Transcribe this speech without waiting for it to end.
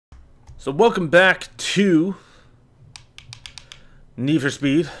So welcome back to Need for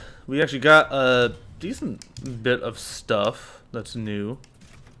Speed. We actually got a decent bit of stuff that's new.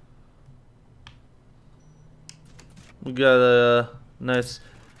 We got a nice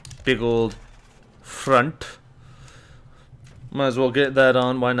big old front. Might as well get that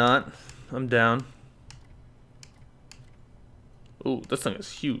on, why not? I'm down. Ooh, this thing is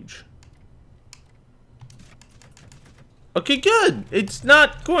huge. Okay, good. It's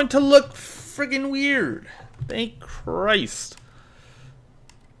not going to look friggin' weird. Thank Christ.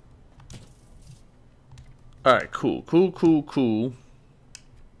 Alright, cool.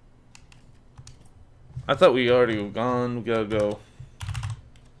 I thought we already were gone. We gotta go.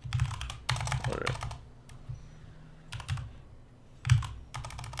 Alright.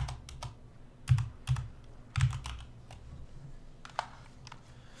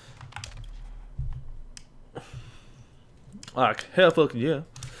 Hell fucking yeah.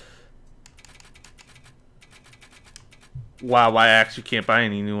 Wow, I actually can't buy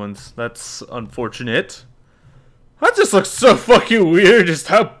any new ones. That's unfortunate. That just looks so fucking weird, just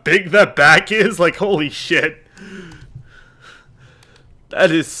how big that back is. Like, holy shit. That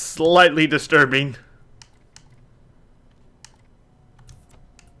is slightly disturbing.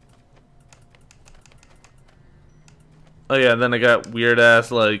 Oh yeah, and then I got weird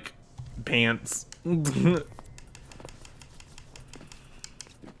ass, like, pants.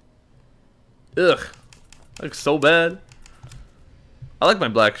 Ugh. Looks so bad. I like my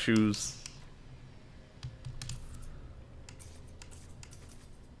black shoes.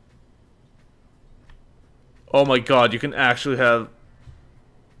 Oh my god, you can actually have...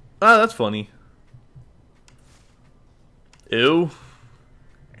 Ah, that's funny. Ew.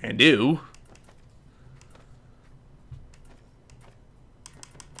 And ew.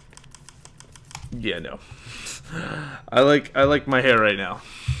 Yeah, no. I like my hair right now.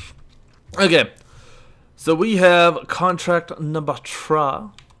 Okay. So we have contract number 3,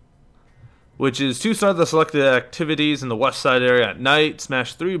 which is to start the selected activities in the west side area at night,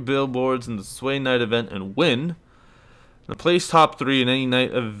 smash 3 billboards in the Sway Night event and win. And place top 3 in any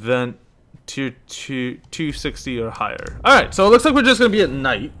night event tier 260 or higher. Alright, so it looks like we're just going to be at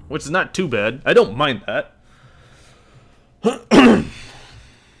night, which is not too bad. I don't mind that.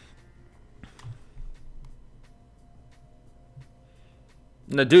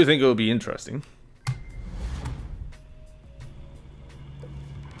 And I do think it will be interesting.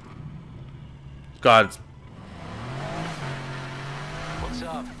 God. What's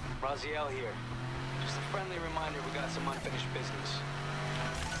up? Raziel here. Just a friendly reminder we got some unfinished business.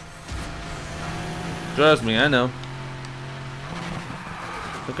 Trust me, I know.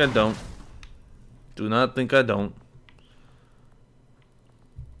 Think I don't. Do not think I don't.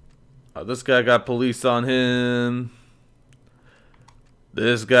 Oh, this guy got police on him.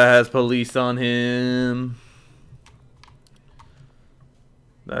 This guy has police on him.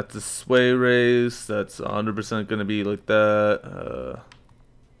 That's a sway race. That's 100% gonna be like that.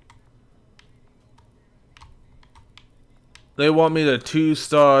 They want me to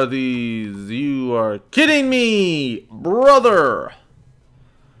 2-star these. You are kidding me, brother.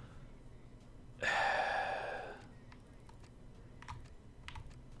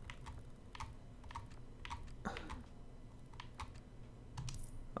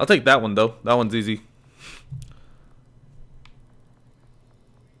 I'll take that one though. That one's easy.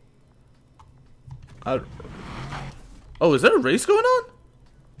 Oh, is there a race going on?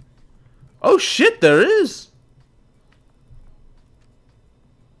 Oh shit, there is.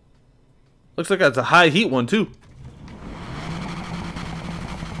 Looks like that's a high heat one too.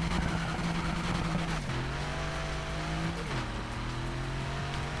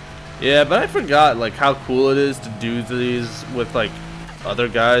 Yeah, but I forgot like how cool it is to do these with like other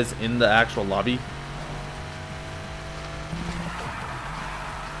guys in the actual lobby.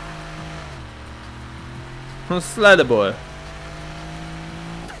 Slider boy.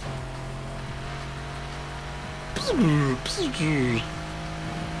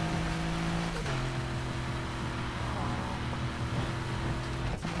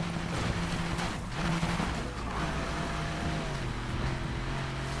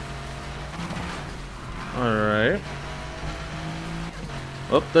 Alright.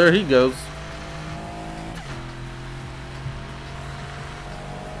 Oh, there he goes.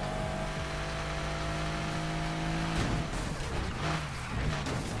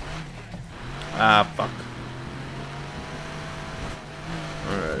 Ah, fuck.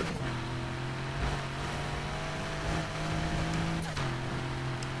 Alright.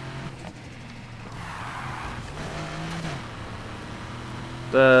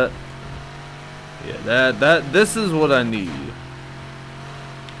 Yeah, this is what I need.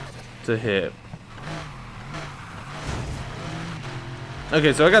 to hit.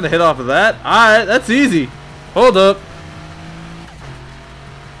 Okay, so I got to hit off of that. Alright, that's easy. Hold up.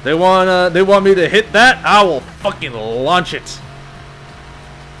 They want me to hit that? I will fucking launch it.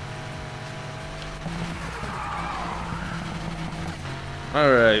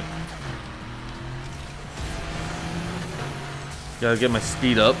 Alright. Gotta get my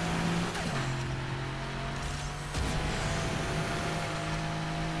speed up.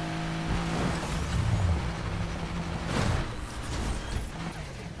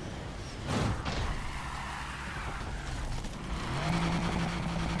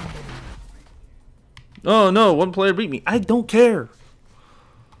 Oh no, one player beat me. I don't care.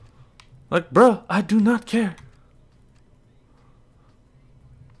 Like, bruh, I do not care.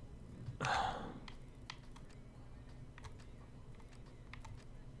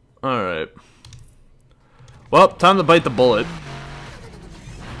 Alright. Well, time to bite the bullet.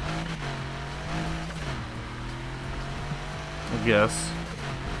 I guess.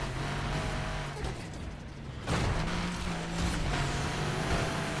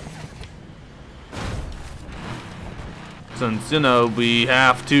 Since, you know, we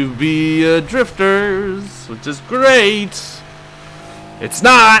have to be drifters, which is great. It's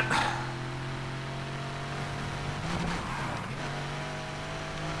not.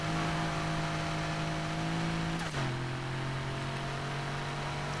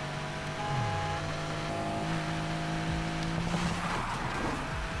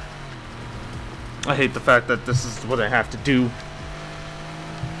 I hate the fact that this is what I have to do.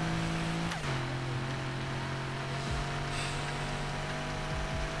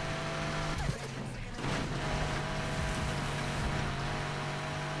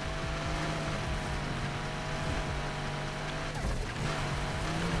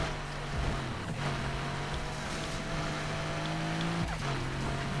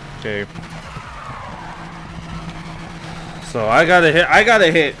 Okay. So I gotta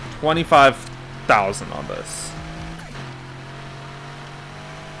hit 25,000 on this.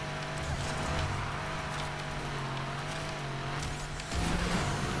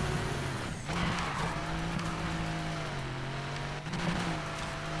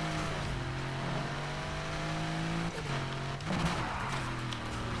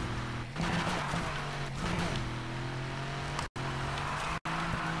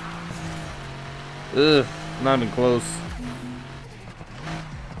 Ugh, not even close.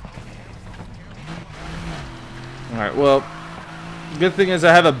 Alright, well, good thing is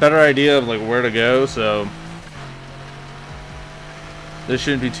I have a better idea of like where to go, so this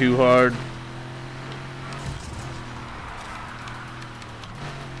shouldn't be too hard.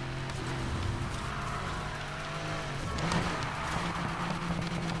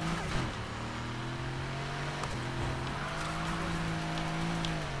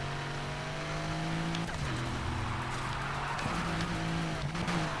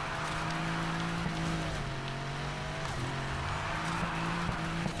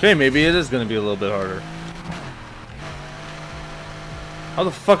 Okay, maybe it is going to be a little bit harder. How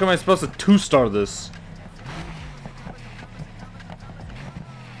the fuck am I supposed to 2-star this?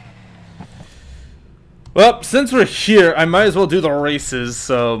 Well, since we're here, I might as well do the races,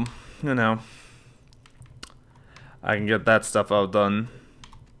 so, you know, I can get that stuff all done.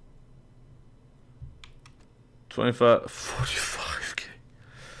 25, 45k.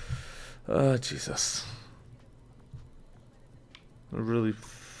 Oh, Jesus. I'm really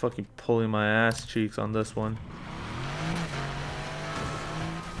fucking pulling my ass cheeks on this one.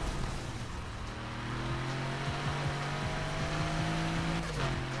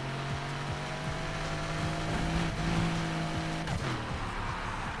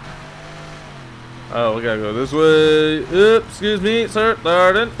 Oh, we gotta go this way. Oops, excuse me, sir.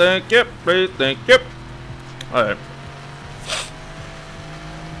 Pardon. Thank you. Please, thank you. Alright.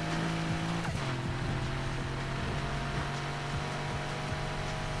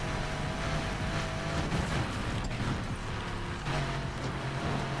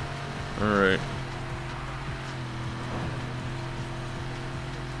 Alright.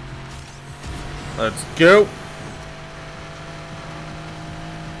 Let's go.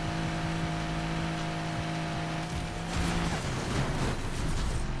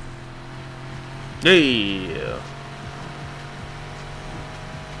 Yeah.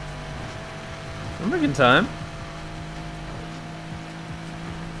 I'm making time.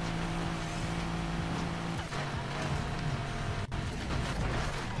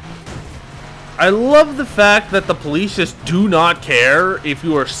 I love the fact that the police just do not care if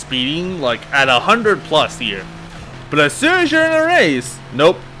you are speeding like at 100+ here. But as soon as you're in a race,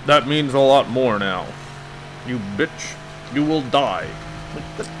 nope, that means a lot more now. You bitch, you will die. Like,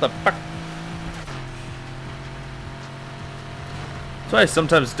 what the fuck? That's why I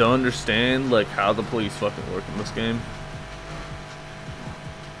sometimes don't understand like how the police fucking work in this game.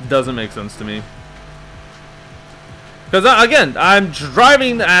 Doesn't make sense to me. Because again, I'm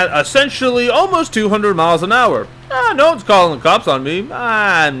driving at essentially almost 200 miles an hour. No one's calling the cops on me.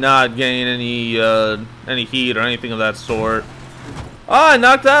 I'm not getting any heat or anything of that sort. Oh, I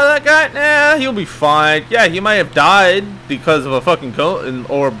knocked out that guy? Nah, he'll be fine. Yeah, he might have died because of a fucking coma,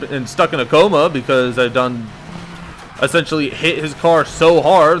 or been stuck in a coma because I've done essentially hit his car so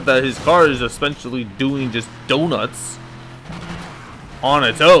hard that his car is essentially doing just donuts on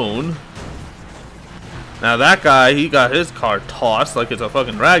its own. Now that guy, he got his car tossed like it's a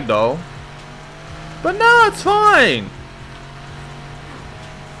fucking ragdoll. But no, it's fine.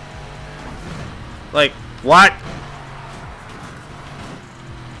 Like, what?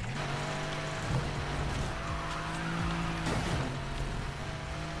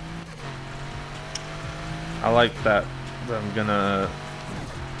 I like that. I'm gonna...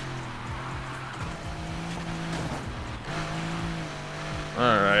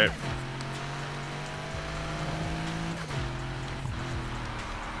 Alright.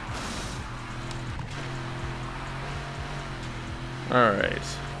 Alright.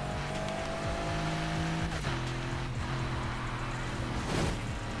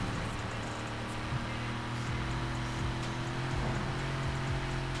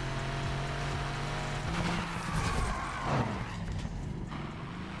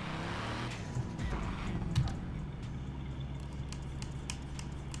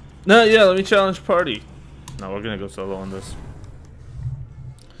 No, yeah, let me challenge party. No, we're gonna go solo on this.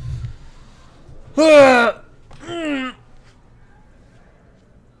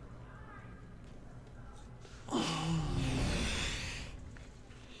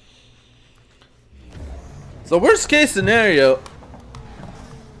 So worst case scenario,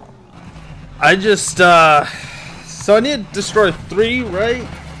 I just so I need to destroy 3, right?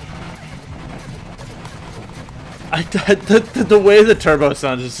 The way the turbo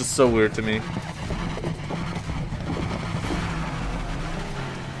sounds is just so weird to me.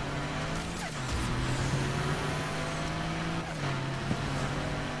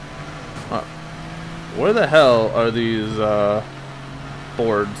 Where the hell are these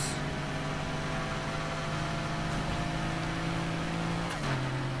boards?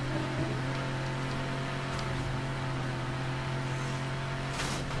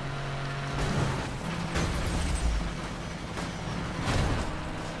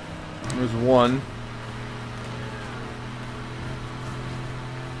 There's one.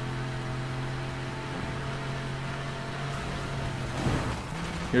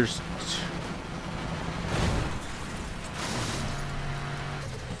 Here's two.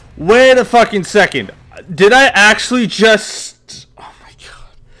 Wait a fucking second. Did I actually just... Oh my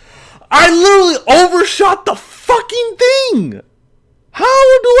god. I literally overshot the fucking thing! How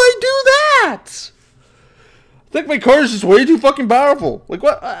do I do that? I think my car is just way too fucking powerful. Like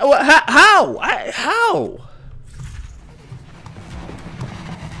what? How? How?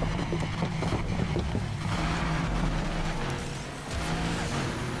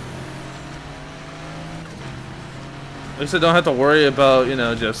 At least I don't have to worry about, you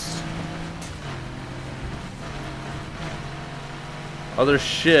know, just other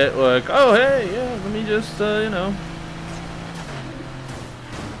shit like, oh hey, yeah, let me just, you know.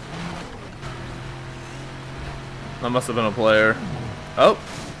 That must have been a player. Oh,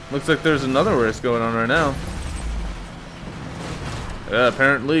 looks like there's another race going on right now. Yeah,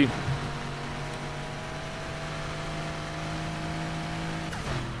 apparently.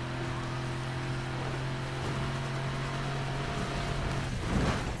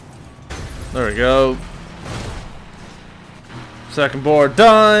 There we go. Second board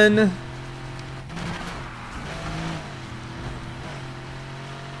done.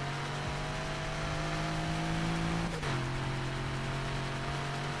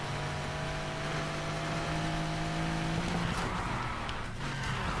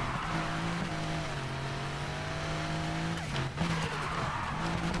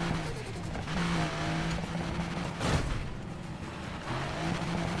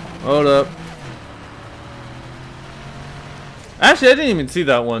 Hold up. Actually, I didn't even see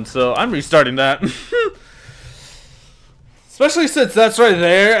that one, so I'm restarting that. Especially since that's right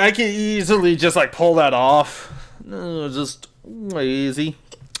there, I can easily just like pull that off. Just easy,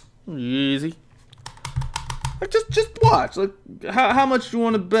 easy. Like just watch. Like how much do you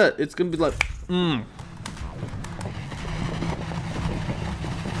want to bet? It's gonna be like,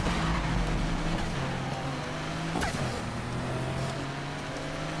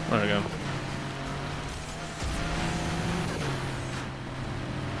 There we go.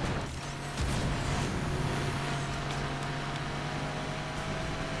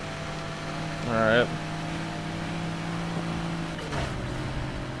 Alright.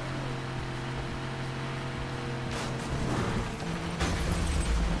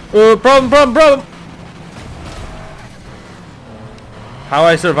 Problem! How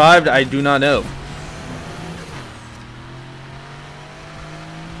I survived, I do not know.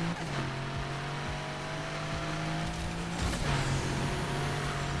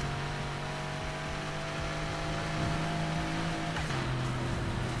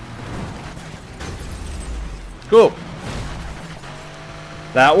 Cool.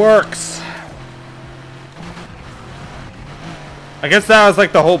 That works. I guess that was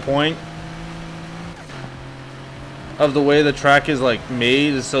like the whole point of the way the track is like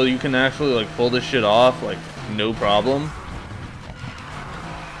made, is so you can actually like pull this shit off like no problem.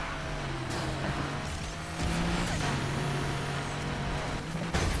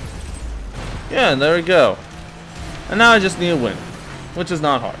 Yeah, and there we go. And now I just need a win, which is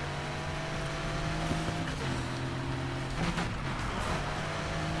not hard.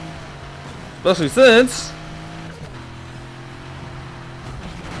 Especially since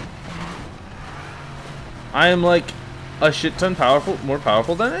I am like a shit ton more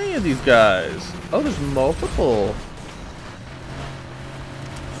powerful than any of these guys. Oh, there's multiple.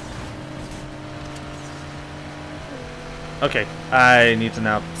 Okay, I need to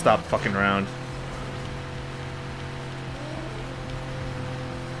now stop fucking around.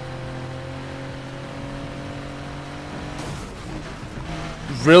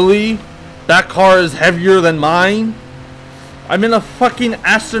 Really? That car is heavier than mine? I'm in a fucking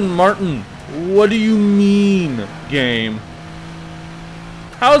Aston Martin. What do you mean, game?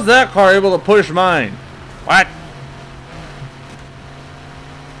 How's that car able to push mine? What?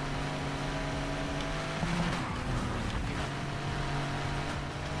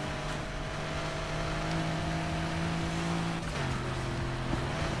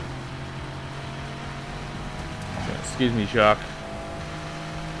 Excuse me, Shock.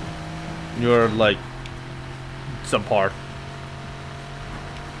 You're like subpar.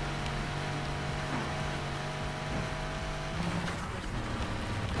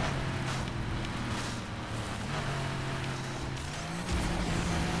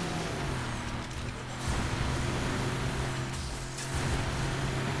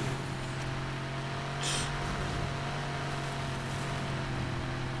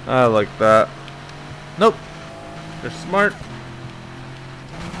 I like that. Nope. They're smart.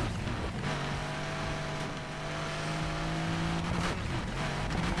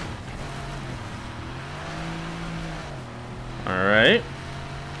 Alright.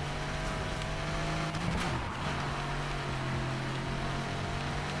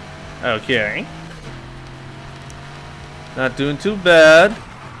 Okay. Not doing too bad.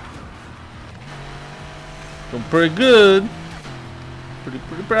 Doing pretty good.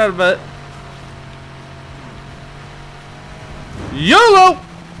 Pretty proud of it. YOLO!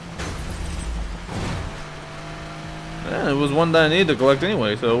 Yeah, it was one that I needed to collect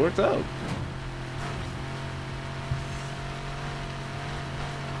anyway, so it works out.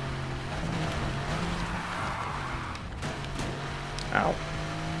 Ow.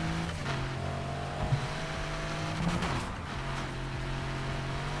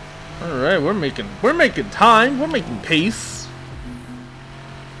 Alright, we're making time, we're making pace.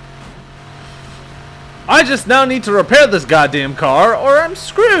 I just now need to repair this goddamn car or I'm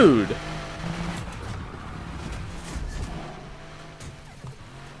screwed.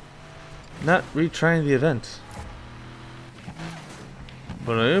 Not retrying the event.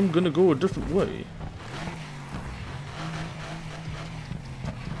 But I am gonna go a different way.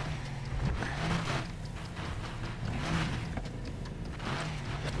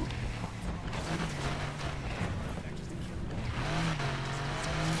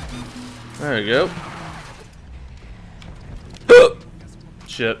 There we go.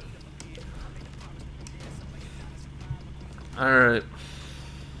 Shit. Alright.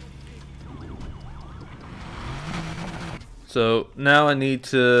 So now I need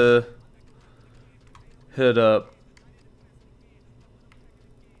to hit up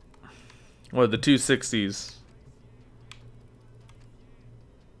the 260s.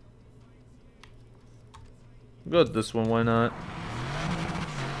 Go with this one, why not?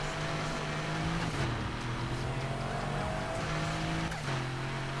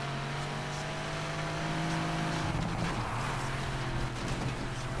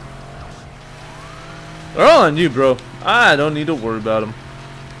 They're all on you, bro. I don't need to worry about them.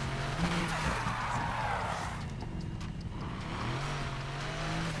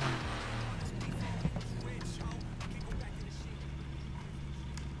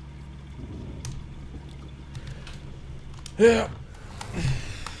 Yeah.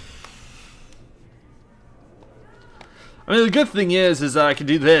 I mean, the good thing is that I can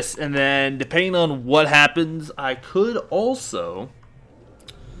do this, and then depending on what happens, I could also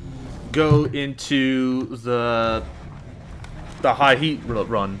go into the high heat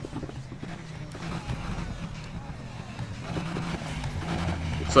run.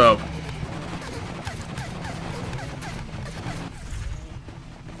 So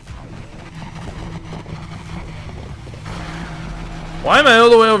why am I all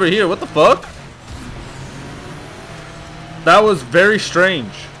the way over here? What the fuck? That was very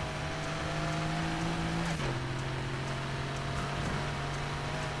strange.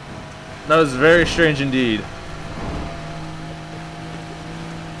 That was very strange indeed.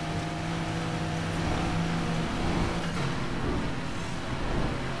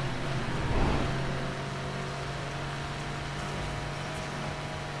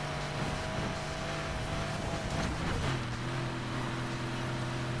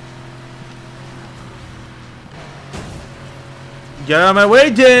 Get out of my way,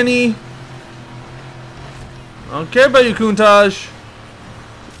 Danny! I don't care about you, Countach.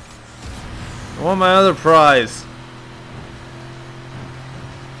 I want my other prize.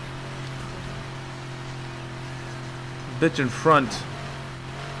 Bitch in front.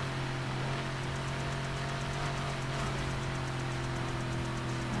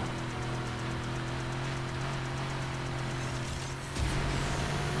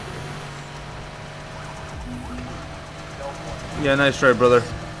 Yeah, nice try, brother.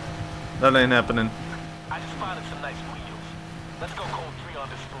 That ain't happening. I just spotted some nice wheels. Let's go cold 3 on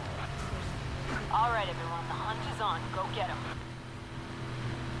this fool. All right, everyone. The hunt is on. Go get him.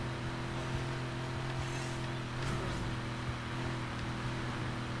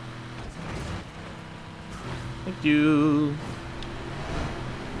 Thank you.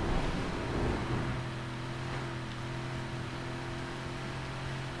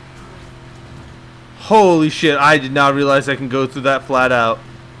 Holy shit, I did not realize I can go through that flat out.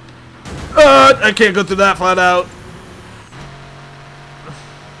 I can't go through that flat out.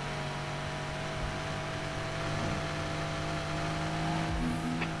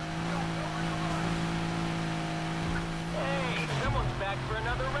 Hey, someone's back for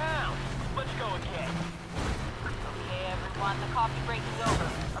another round. Let's go again. Okay, everyone. The coffee break is over.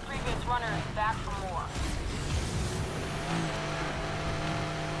 Our previous runner is back for more.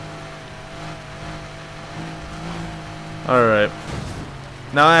 Alright.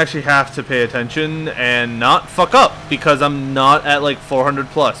 Now I actually have to pay attention and not fuck up because I'm not at like 400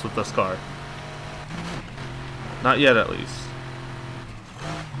 plus with this car. Not yet, at least.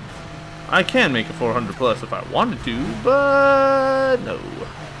 I can make it 400 plus if I wanted to, but no.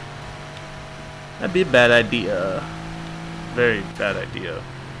 That'd be a bad idea. Very bad idea.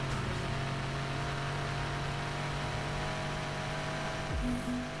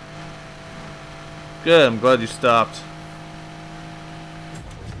 Good, I'm glad you stopped.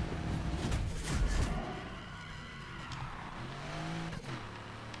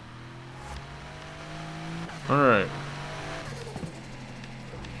 Alright.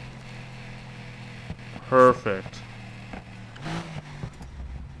 Perfect.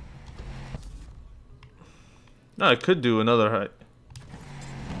 No, I could do another height.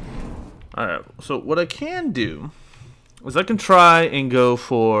 Alright, so what I can do is I can try and go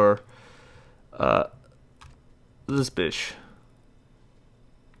for this bitch.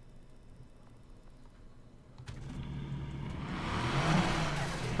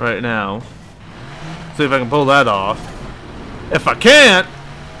 Right now. See if I can pull that off. If I can't,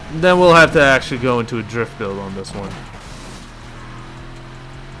 then we'll have to actually go into a drift build on this one.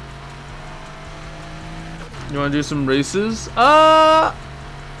 You want to do some races?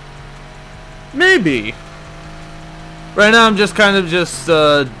 Maybe. Right now I'm just kind of just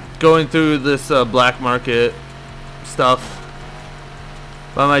going through this black market stuff.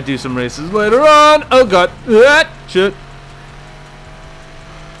 I might do some races later on. Oh god. Shit.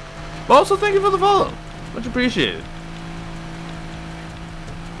 But also thank you for the follow. Much appreciated.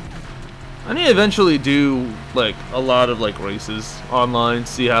 I need to eventually do like a lot of like races online,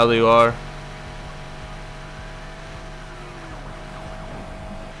 see how they are.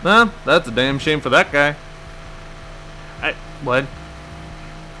 Nah, that's a damn shame for that guy. What?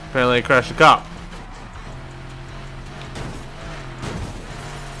 Apparently I crashed a cop.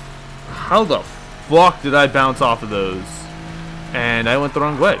 How the fuck did I bounce off of those? And I went the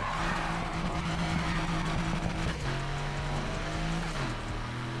wrong way.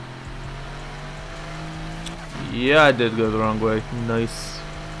 Yeah, I did go the wrong way. Nice.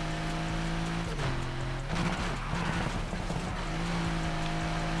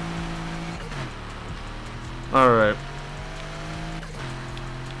 Alright.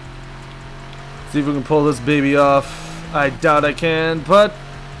 See if we can pull this baby off. I doubt I can, but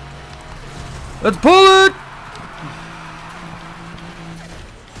let's pull it!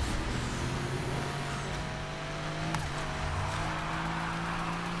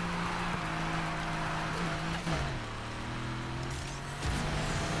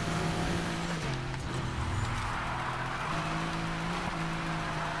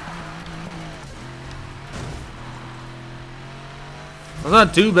 That's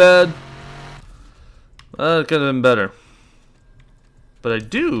not too bad. That could have been better. But I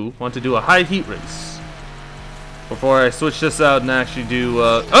do want to do a high heat race before I switch this out and actually do.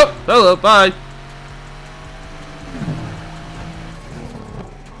 Oh, hello, bye.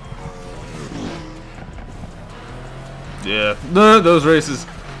 Yeah, those races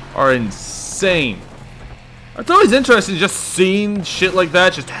are insane. It's always interesting just seeing shit like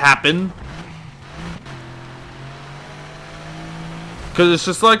that just happen. Because it's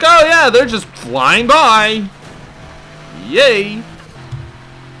just like, oh yeah, they're just flying by. Yay.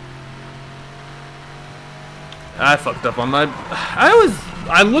 I fucked up on my...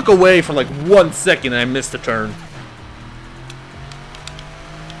 I look away for like 1 second and I missed a turn.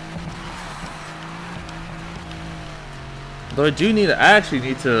 Though I actually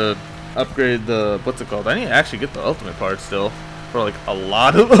need to upgrade the... What's it called? I need to actually get the ultimate part still. For like a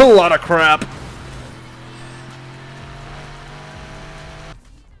lot of crap.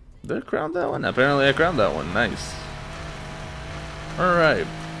 Did I crown that one? Apparently I crowned that one. Nice. Alright.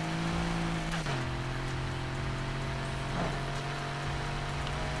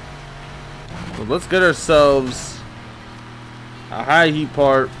 So let's get ourselves a high heat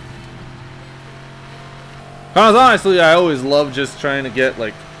part. Because honestly, I always love just trying to get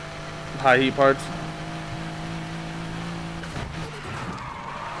like high heat parts.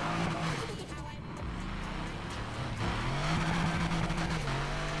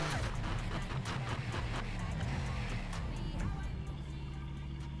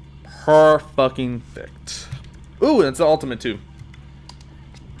 Perfect. Ooh, it's the ultimate too.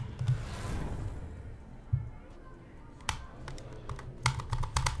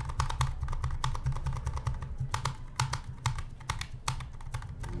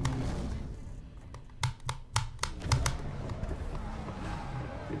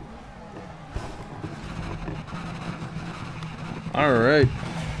 All right.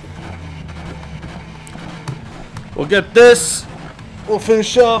 We'll get this. We'll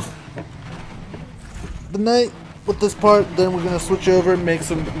finish off the night with this part, then we're gonna switch over and make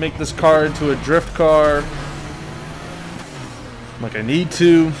this car into a drift car like I need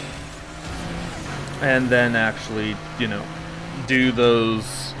to, and then actually, you know, do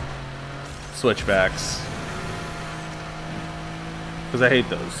those switchbacks because I hate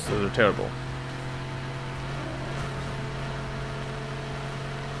those. Those are terrible.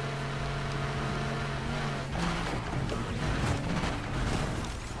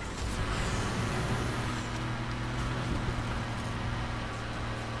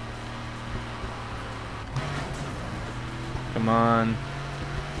 Come on.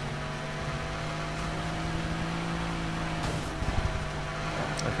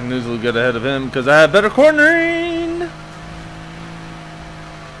 I can easily get ahead of him because I have better cornering.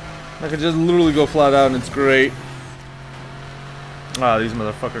 I can just literally go flat out and it's great. Wow, these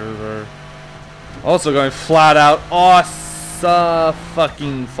motherfuckers are also going flat out. Awesome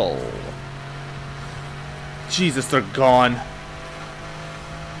fucking full. Jesus, they're gone.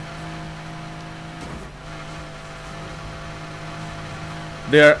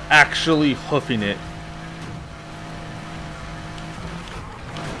 They're actually hoofing it.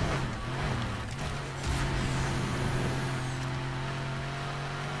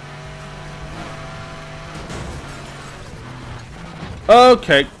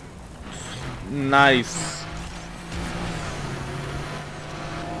 Okay. Nice.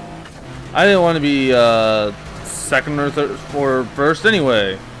 I didn't want to be second or third or first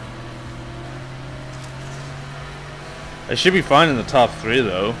anyway. I should be fine in the top 3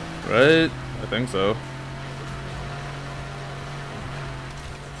 though, right? I think so.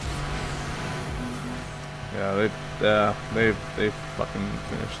 Yeah, they fucking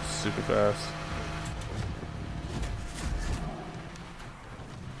finished super fast.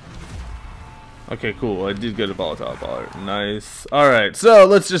 Okay, cool. I did get a volatile bar. Nice. Alright, so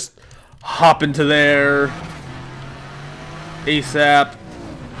let's just hop into there. ASAP.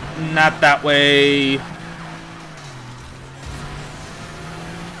 Not that way.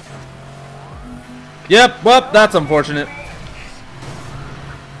 Yep, well, that's unfortunate. Our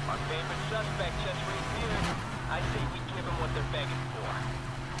favorite suspect just reappeared. I say we give them what they're begging for.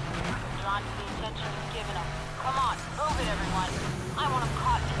 Drawn to the attention you've given them. Come on, prove it, everyone. I want them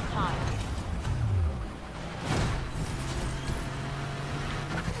caught this time.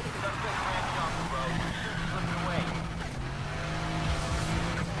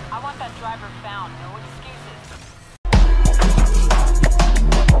 found. No